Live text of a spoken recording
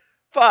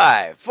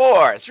Five,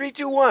 four, three,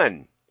 two,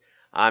 one.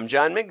 I'm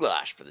John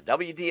Miglash for the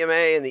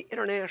WDMA and the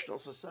International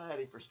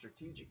Society for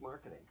Strategic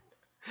Marketing.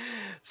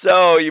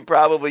 So you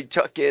probably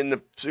took in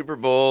the Super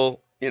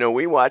Bowl. You know,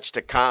 we watched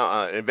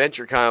an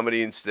adventure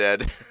comedy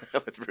instead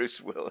with Bruce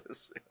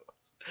Willis. It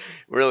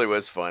really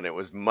was fun. It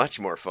was much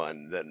more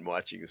fun than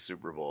watching a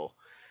Super Bowl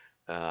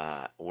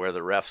where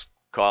the refs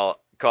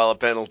call a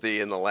penalty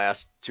in the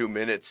last 2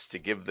 minutes to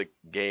give the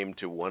game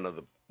to one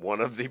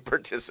of the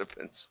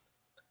participants.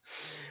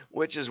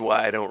 Which is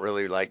why I don't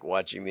really like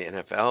watching the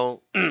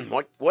NFL.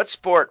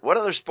 What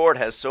other sport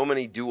has so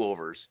many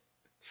do-overs?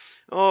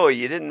 Oh,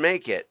 you didn't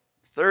make it.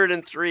 3rd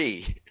and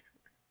 3.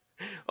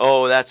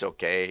 Oh, that's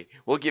okay.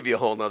 We'll give you a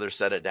whole nother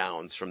set of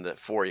downs from the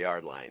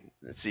 4-yard line.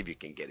 Let's see if you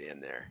can get in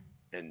there.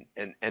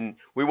 And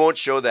we won't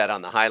show that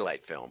on the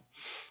highlight film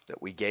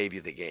that we gave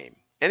you the game.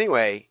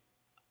 Anyway,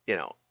 you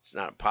know, it's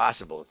not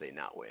impossible if they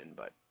not win,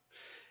 but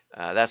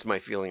that's my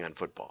feeling on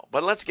football.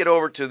 But let's get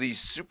over to the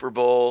Super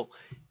Bowl.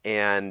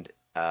 And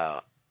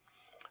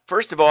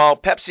first of all,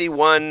 Pepsi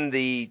won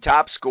the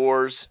top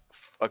scores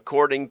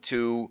according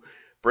to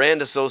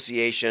Brand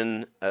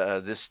Association.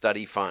 This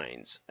study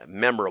finds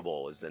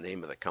Memorable is the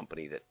name of the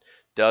company that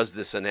does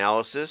this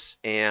analysis,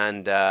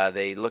 and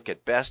they look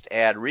at best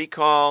ad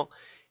recall,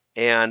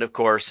 and of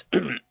course,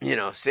 you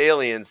know,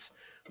 salience.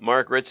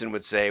 Mark Ritson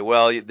would say,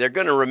 well, they're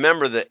going to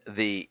remember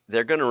the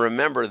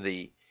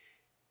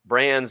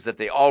brands that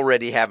they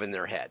already have in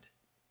their head.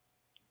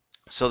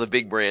 So the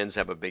big brands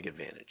have a big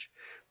advantage.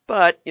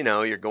 But, you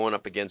know, you're going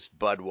up against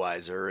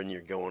Budweiser and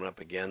you're going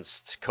up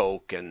against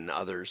Coke and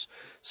others.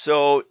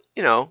 So,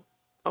 you know,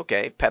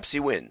 okay, Pepsi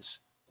wins.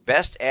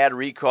 Best ad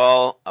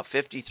recall, a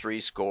 53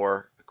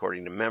 score,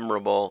 according to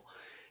Memorable.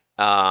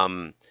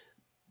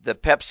 The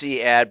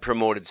Pepsi ad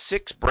promoted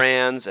 6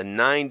 brands and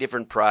 9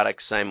 different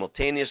products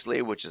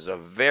simultaneously, which is a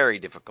very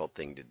difficult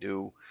thing to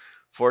do.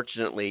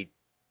 Fortunately,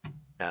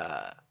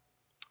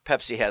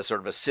 Pepsi has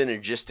sort of a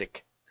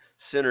synergistic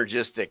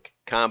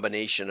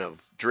combination of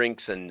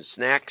drinks and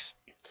snacks.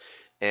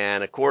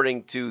 And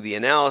according to the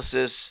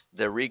analysis,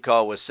 the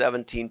recall was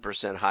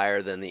 17%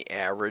 higher than the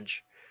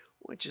average,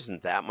 which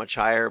isn't that much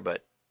higher,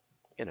 but,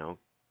 you know,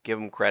 give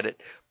them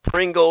credit.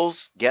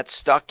 Pringles, Get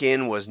Stuck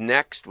In, was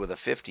next with a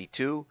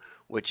 52,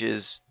 which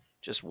is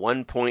just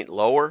 1 point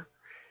lower.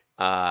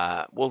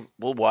 We'll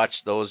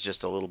watch those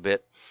just a little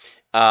bit.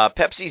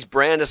 Pepsi's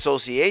brand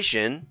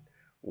association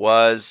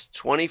was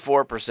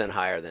 24%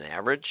 higher than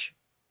average.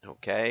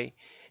 Okay,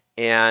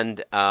 and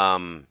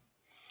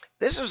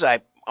this was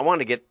I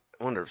want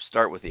to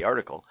start with the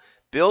article.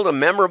 Build a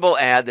memorable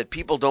ad that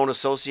people don't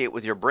associate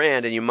with your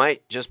brand, and you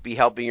might just be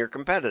helping your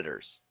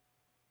competitors,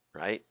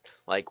 right?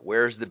 Like,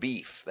 where's the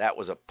beef? That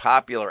was a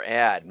popular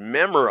ad,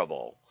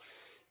 memorable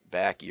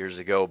back years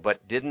ago,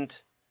 but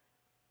didn't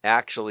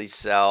actually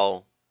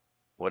sell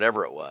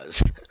whatever it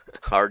was.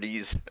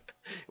 Hardee's.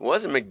 It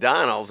wasn't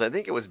McDonald's. I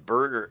think it was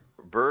Burger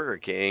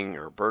King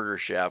or Burger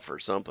Chef or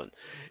something.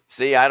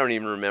 See, I don't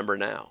even remember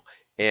now.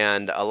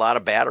 And a lot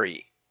of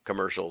battery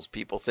commercials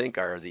people think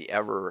are the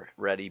Ever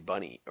Ready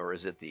Bunny, or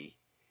is it the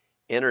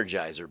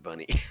Energizer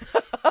Bunny?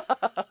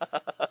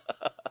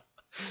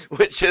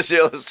 Which just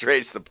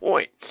illustrates the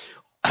point.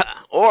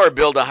 Or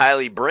build a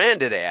highly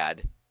branded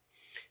ad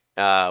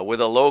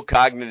with a low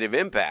cognitive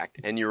impact,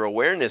 and your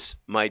awareness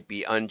might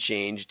be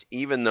unchanged,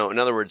 even though, in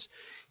other words,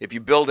 if you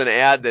build an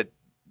ad that,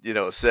 you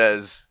know,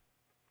 says,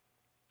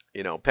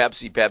 you know,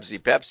 Pepsi, Pepsi,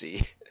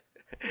 Pepsi,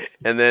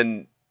 and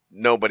then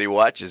nobody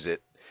watches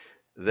it,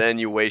 then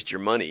you waste your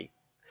money.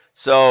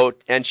 So,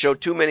 and show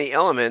too many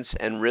elements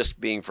and risk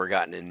being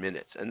forgotten in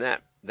minutes. And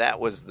that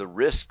was the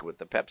risk with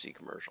the Pepsi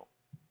commercial.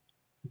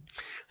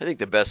 I think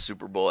the best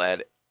Super Bowl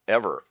ad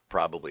ever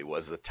probably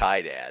was the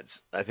Tide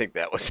ads. I think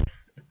that was,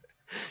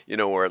 you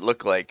know, where it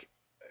looked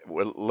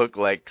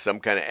like some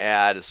kind of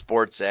ad, a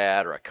sports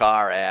ad or a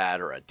car ad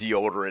or a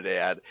deodorant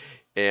ad,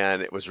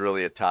 and it was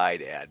really a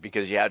Tide ad,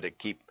 because you had to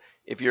keep,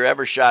 if you're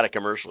ever shot a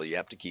commercial, you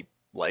have to keep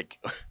like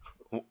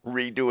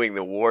redoing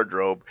the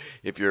wardrobe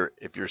if you're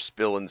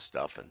spilling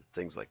stuff and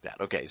things like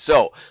that. Okay,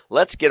 so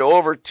let's get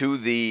over to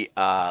the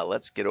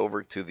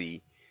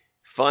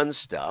fun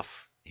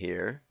stuff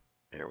here.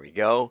 There we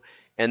go.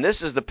 And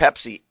this is the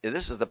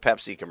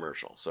Pepsi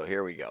commercial. So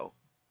here we go.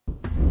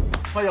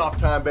 Playoff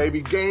time,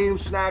 baby.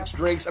 Games, snacks,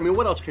 drinks. I mean,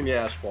 what else can you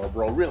ask for,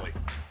 bro? Really?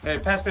 Hey,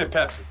 pass me a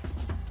Pepsi.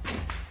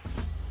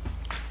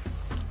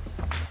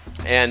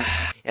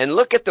 And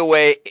look at the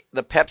way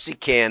the Pepsi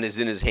can is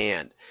in his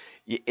hand.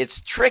 It's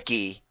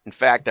tricky. In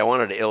fact, I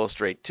wanted to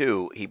illustrate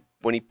too.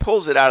 When he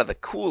pulls it out of the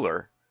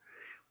cooler,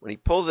 I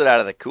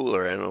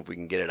don't know if we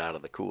can get it out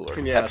of the cooler. What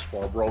can you ask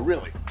for, bro?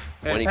 Really?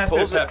 Hey, pass me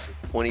a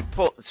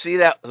Pepsi. See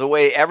that the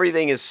way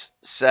everything is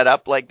set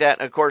up like that.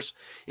 And of course,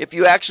 if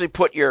you actually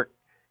put your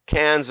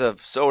cans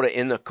of soda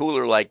in the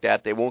cooler like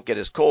that, they won't get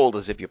as cold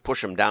as if you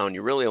push them down.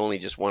 You really only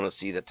just want to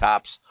see the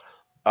tops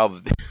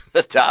of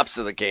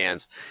the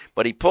cans.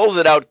 But he pulls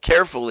it out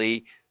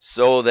carefully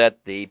so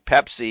that the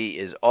Pepsi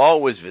is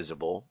always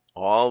visible.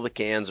 All the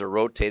cans are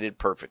rotated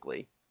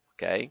perfectly.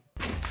 Okay.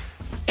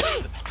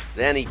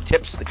 Then he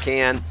tips the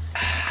can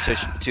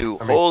to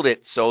hold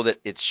it so that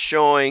it's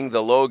showing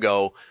the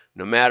logo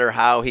no matter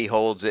how he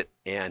holds it,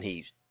 and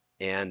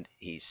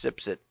he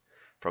sips it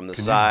from the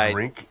side. Can you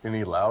drink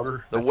any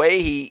louder? The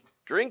way he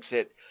drinks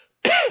it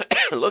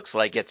looks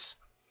like it's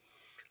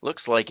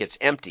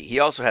empty. He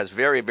also has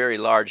very, very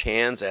large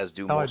hands, as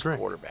do most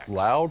quarterbacks.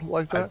 Loud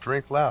like that? I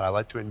drink loud. I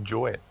like to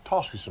enjoy it.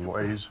 Toss me some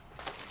Lay's.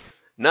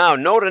 Now,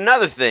 note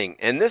another thing,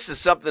 and this is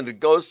something that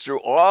goes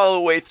through all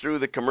the way through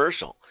the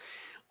commercial.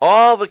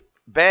 All the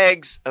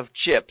bags of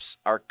chips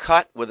are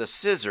cut with a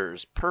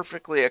scissors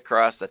perfectly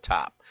across the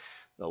top.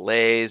 The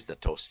Lay's, the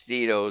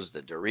Tostitos,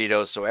 the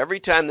Doritos. So every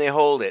time they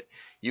hold it,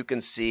 you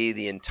can see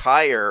the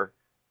entire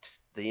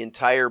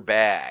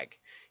bag.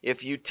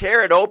 If you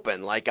tear it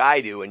open like I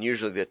do, and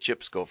usually the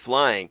chips go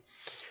flying,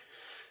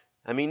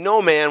 I mean,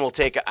 no man will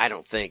I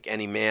don't think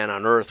any man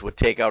on earth would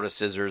take out a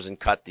scissors and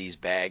cut these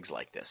bags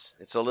like this.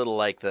 It's a little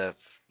like the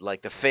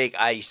fake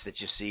ice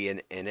that you see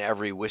in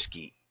every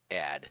whiskey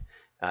ad.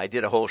 I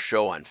did a whole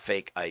show on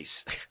fake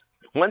ice.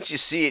 Once you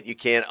see it, you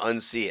can't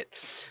unsee it.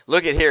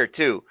 Look at here,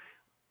 too.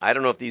 I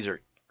don't know if these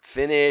are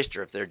finished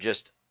or if they're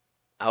just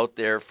out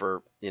there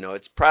for,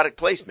 it's product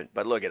placement.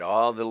 But look at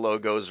all the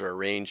logos are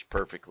arranged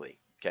perfectly.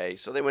 Okay,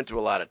 so they went to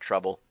a lot of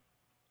trouble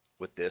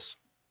with this.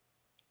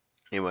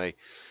 Anyway,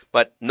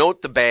 but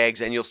note the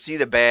bags, and you'll see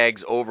the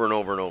bags over and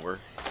over and over.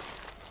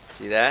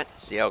 See that?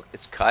 See how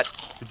it's cut?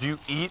 Did you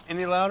eat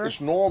any louder? It's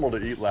normal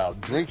to eat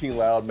loud. Drinking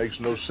loud makes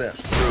no sense.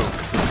 True.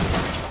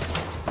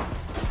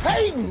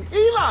 Peyton,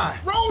 Eli,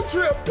 road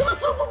trip to the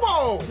Super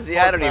Bowl. See,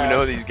 I don't even know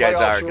who these guys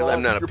are because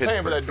I'm not a You're Pittsburgh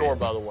paying for that door, fan.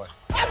 by the way.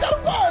 I got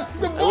a bus.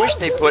 The bus. I wish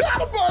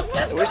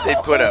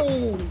they'd put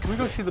Can we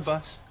go see the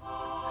bus?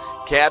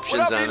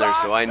 captions up, on Eli? there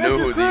so I knew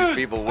who these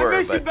people were. I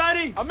miss you, But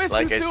buddy. I miss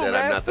like you I too, said,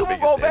 man. I'm not the Super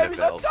biggest Bowl, baby. NFL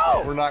Let's go.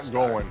 fan. We're not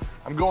going.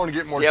 I'm going to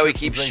get more See how he chips and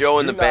keeps drinks.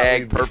 showing Do the not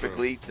bag leave this room.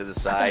 perfectly to the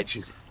side,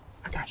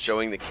 I got you.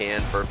 showing the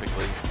can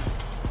perfectly,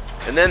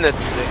 and then the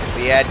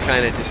ad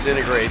kind of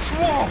disintegrates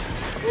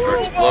or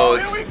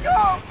explodes. Here we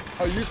go.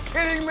 Are you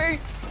kidding me?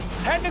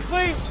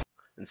 Technically,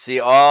 And see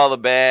all the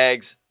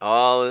bags,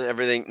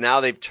 everything.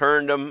 Now they've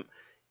turned them,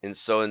 and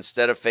so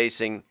instead of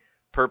facing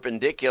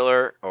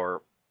perpendicular,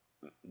 or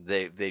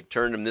they've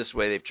turned them this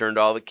way. They've turned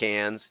all the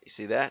cans. You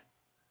see that?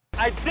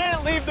 I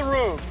didn't leave the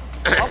room.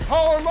 I'm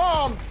calling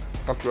Mom.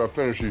 After I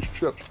finish these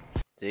chips.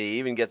 See, he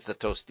even gets the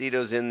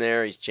Tostitos in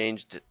there. He's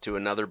changed it to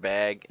another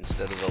bag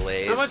instead of the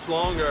Lay's. How much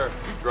longer?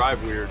 You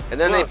drive weird. And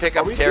then they Bus, pick are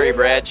up we Terry good?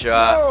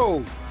 Bradshaw.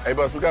 No. Hey,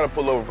 Bus, we got to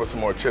pull over for some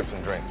more chips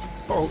and drinks.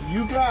 Oh,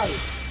 you got it.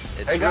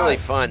 It's Hey, really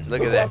guys, fun.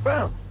 Look at what that I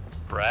found.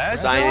 Brad?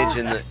 signage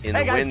in the Hey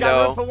guys, got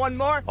window. room for one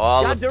more?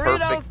 All got the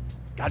Doritos?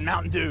 Got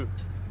Mountain Dew.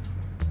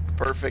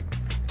 perfect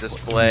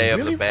display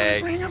of the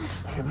bags.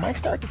 It might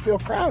start to feel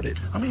crowded.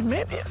 I mean,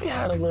 maybe if you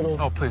had a little,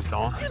 Oh, please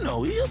don't.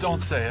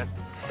 Don't say it.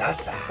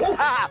 salsa.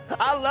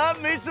 I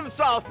love me some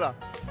salsa.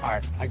 All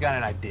right, I got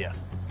an idea.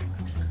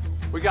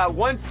 We got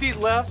one seat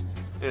left,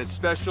 and it's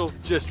special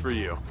just for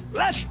you.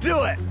 Let's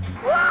do it. This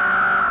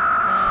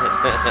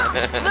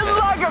is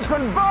like a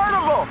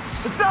convertible,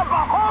 except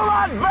a whole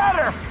lot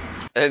better.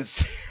 And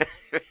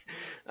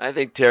I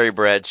think Terry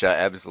Bradshaw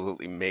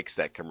absolutely makes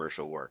that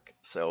commercial work.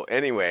 So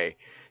anyway,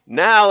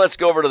 now let's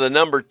go over to the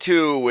number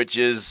 2, which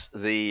is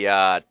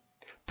the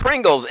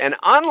Pringles. And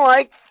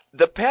unlike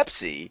the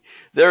Pepsi,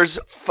 there's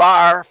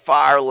far,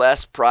 far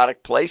less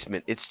product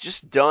placement. It's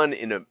just done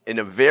in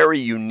a very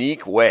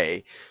unique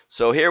way.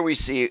 So here we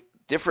see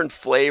different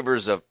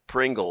flavors of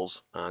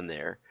Pringles on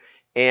there,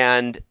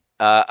 and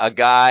a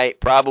guy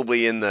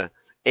probably in the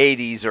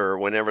 80s or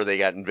whenever they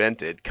got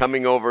invented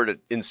coming over to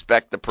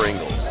inspect the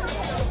Pringles.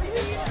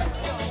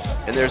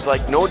 And there's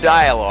like no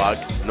dialogue,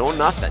 no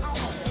nothing.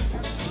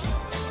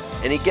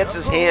 And he gets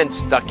his hand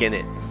stuck in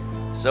it.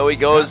 So he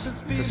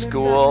goes to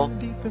school,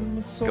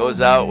 goes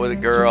out with a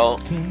girl,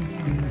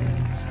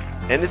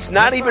 and it's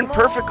not even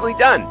perfectly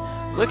done.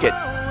 Look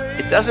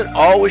it doesn't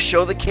always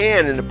show the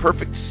can in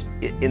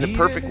the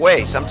perfect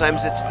way.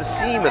 Sometimes it's the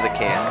seam of the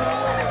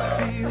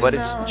can. But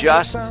it's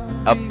just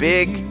a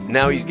big,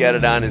 now he's got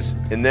it on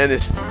and then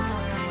his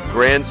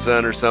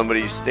grandson or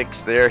somebody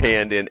sticks their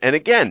hand in. And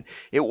again,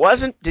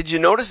 did you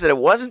notice that it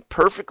wasn't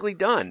perfectly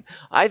done?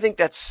 I think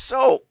that's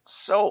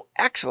so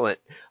excellent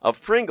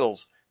of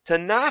Pringles to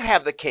not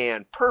have the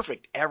can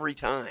perfect every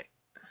time.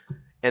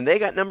 And they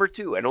got number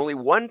 2 and only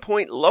 1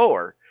 point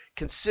lower,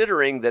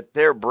 considering that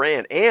their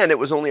brand, and it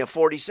was only a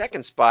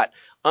 40-second spot,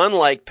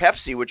 unlike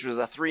Pepsi, which was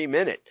a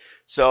 3-minute.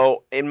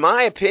 So in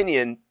my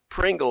opinion,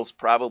 Pringles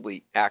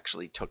probably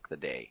actually took the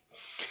day.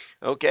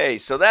 Okay,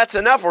 so that's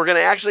enough. We're going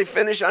to actually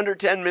finish under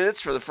 10 minutes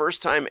for the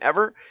first time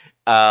ever.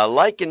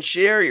 Like and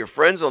share. Your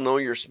friends will know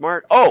you're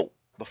smart. Oh,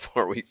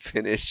 before we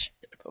finish,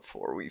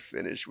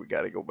 we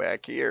got to go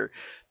back here.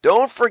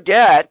 Don't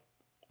forget,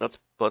 let's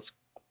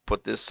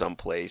put this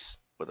someplace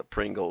with a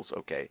Pringles.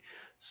 Okay,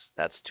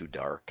 that's too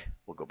dark.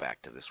 We'll go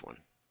back to this one.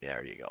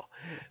 There you go.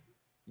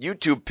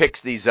 YouTube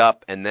picks these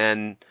up, and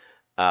then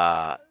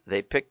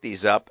they pick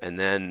these up, and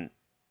then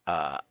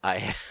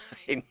I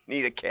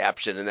need a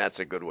caption, and that's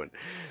a good one.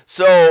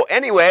 So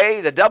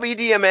anyway, the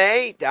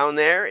WDMA down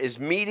there is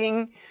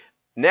meeting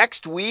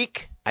next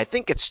week. I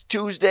think it's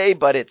Tuesday,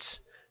 but it's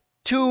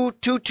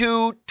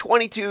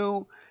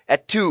 2/22/22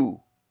 at 2.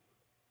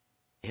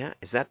 Yeah,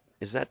 is that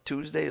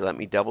Tuesday? Let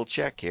me double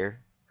check here.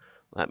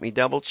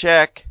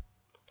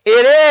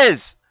 It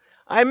is.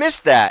 I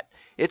missed that.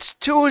 It's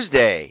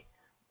Tuesday,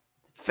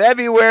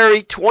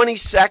 February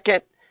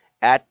 22nd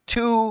at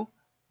 2.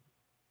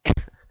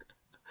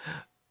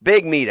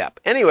 Big meetup.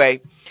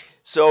 Anyway,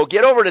 so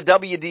get over to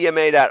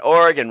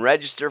WDMA.org and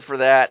register for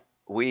that.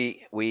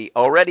 We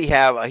already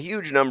have a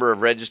huge number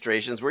of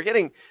registrations. We're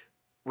getting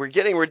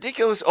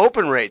ridiculous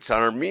open rates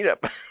on our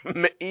meetup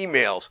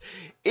emails.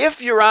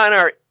 If you're on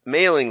our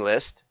mailing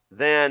list,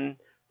 then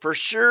for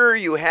sure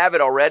you have it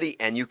already,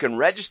 and you can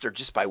register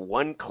just by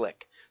one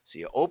click. So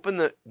you open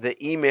the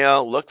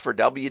email, look for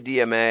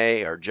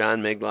WDMA or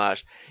John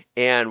Miglosh,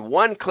 and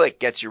one click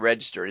gets you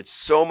registered. It's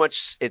so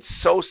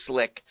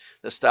slick.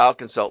 The style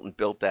consultant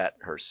built that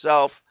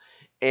herself.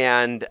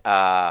 And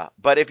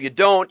but if you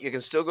don't, you can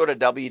still go to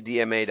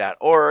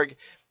WDMA.org,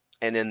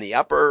 and in the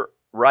upper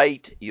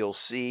right you'll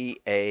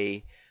see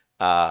the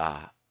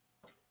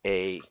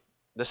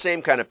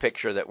same kind of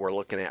picture that we're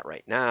looking at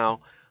right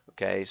now.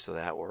 Okay, so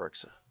that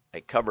works. I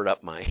covered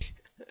up my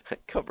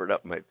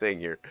thing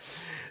here.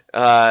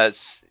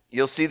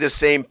 You'll see the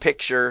same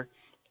picture,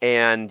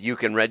 and you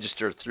can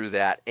register through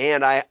that.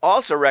 And I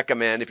also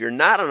recommend, if you're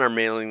not on our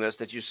mailing list,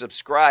 that you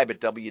subscribe at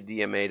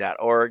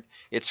WDMA.org.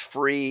 It's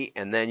free,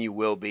 and then you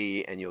will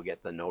be, and you'll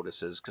get the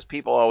notices. Because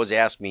people always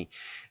ask me,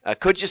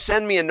 could you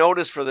send me a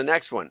notice for the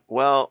next one?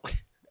 Well,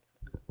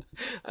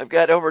 I've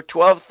got over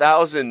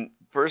 12,000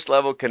 first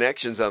level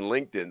connections on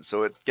LinkedIn,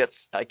 so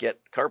I get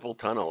carpal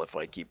tunnel if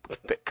I keep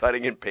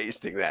cutting and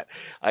pasting that.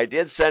 I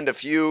did send a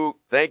few.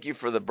 Thank you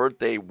for the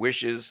birthday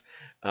wishes.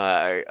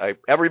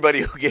 Everybody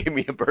who gave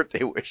me a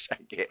birthday wish,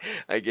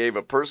 I gave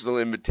a personal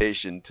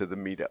invitation to the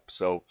meetup.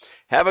 So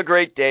have a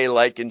great day.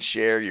 Like and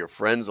share. Your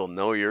friends will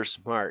know you're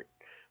smart.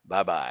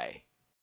 Bye bye.